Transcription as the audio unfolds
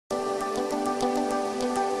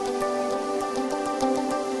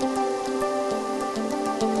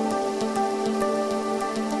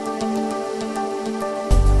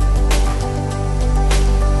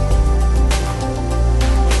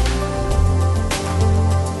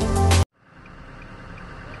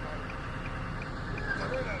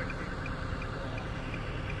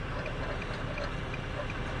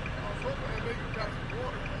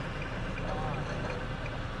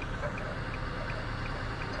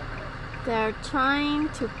They're trying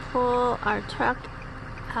to pull our truck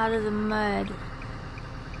out of the mud,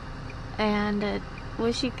 and I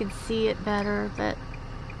wish you could see it better, but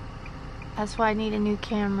that's why I need a new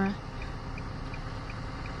camera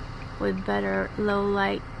with better low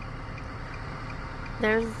light.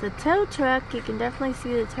 There's the tow truck. You can definitely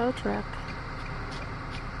see the tow truck.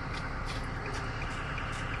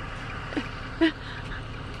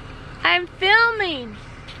 I'm filming!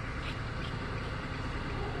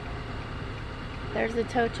 There's the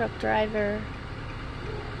tow truck driver.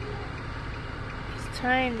 He's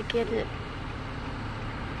trying to get it.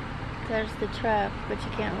 There's the truck, but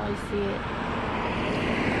you can't really see it.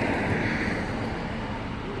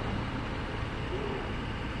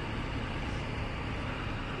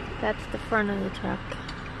 That's the front of the truck.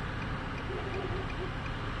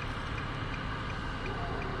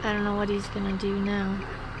 I don't know what he's gonna do now.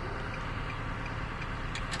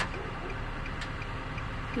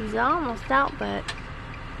 He's almost out, but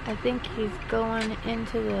I think he's going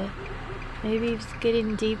into the... Maybe he's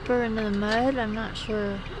getting deeper into the mud. I'm not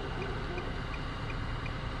sure.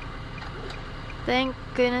 Thank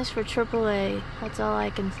goodness for AAA. That's all I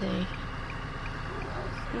can say.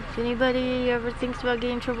 If anybody ever thinks about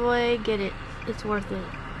getting AAA, get it. It's worth it.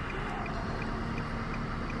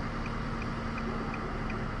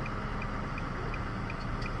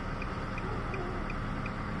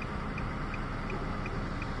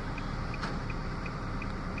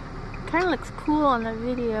 Kind of looks cool on the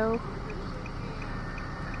video.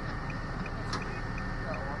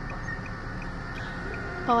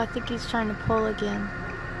 Oh, I think he's trying to pull again.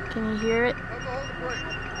 Can you hear it?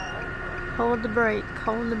 Hold the brake.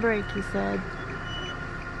 Hold the brake, he said.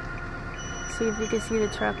 See if you can see the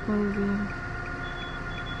truck moving.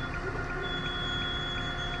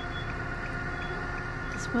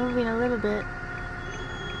 It's moving a little bit.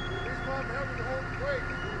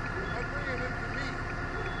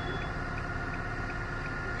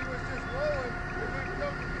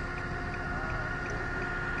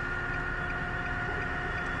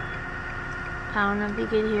 I don't know if you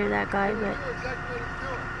could hear that guy, but...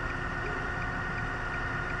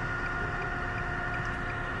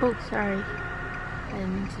 Oh, sorry. I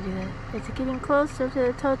didn't mean to do that. It's getting closer to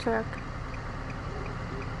the tow truck.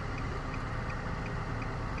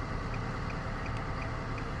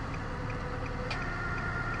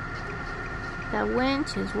 That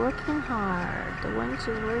winch is working hard. The winch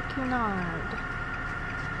is working hard.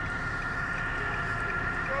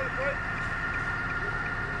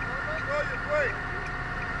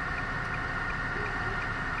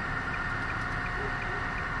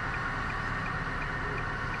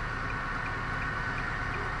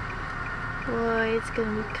 Boy, it's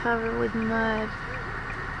gonna be covered with mud.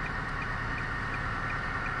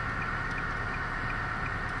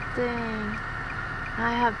 Dang.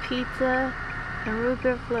 I have pizza and root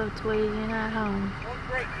beer floats waiting at home.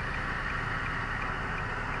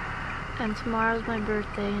 And tomorrow's my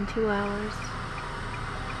birthday in 2 hours.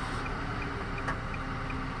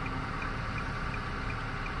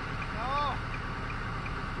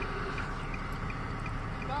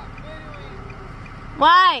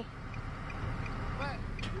 Why?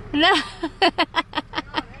 No.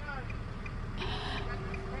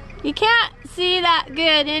 You can't see that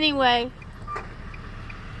good anyway.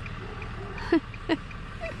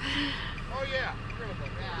 Oh yeah.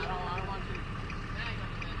 I don't want you to snag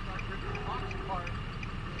on that start ripping the box apart.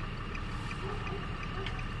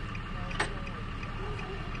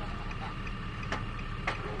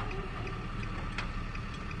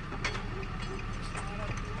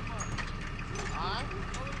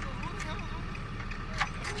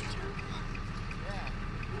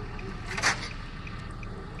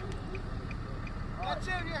 That's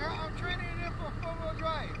it. I'm training it in for four-wheel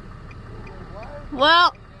drive.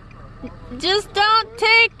 Well, just don't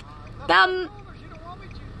take them.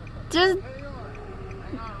 Just. Hang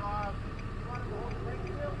on, Rob. You want him to hold the brake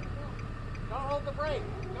still? Don't hold the brake.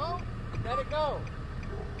 No? Let it go.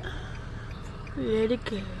 Let it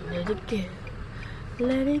go, let it go.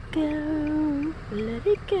 Let it go, let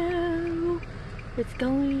it go. It's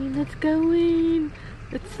going, it's going.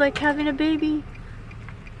 It's like having a baby.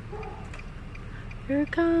 Here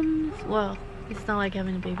it comes. Well, it's not like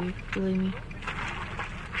having a baby, believe me.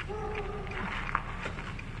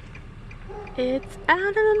 It's out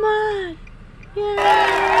of the mud. Yay!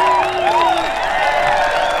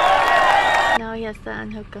 Now he has to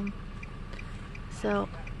unhook him. So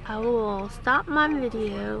I will stop my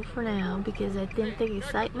video for now because I think the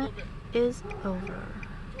excitement is over.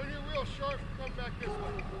 Turn your wheel sharp and come back this way.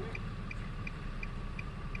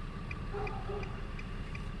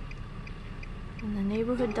 And the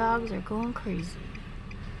neighborhood dogs are going crazy.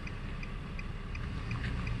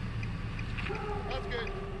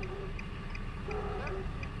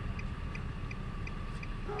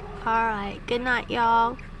 Alright, good night,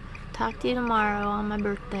 y'all. Talk to you tomorrow on my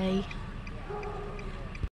birthday.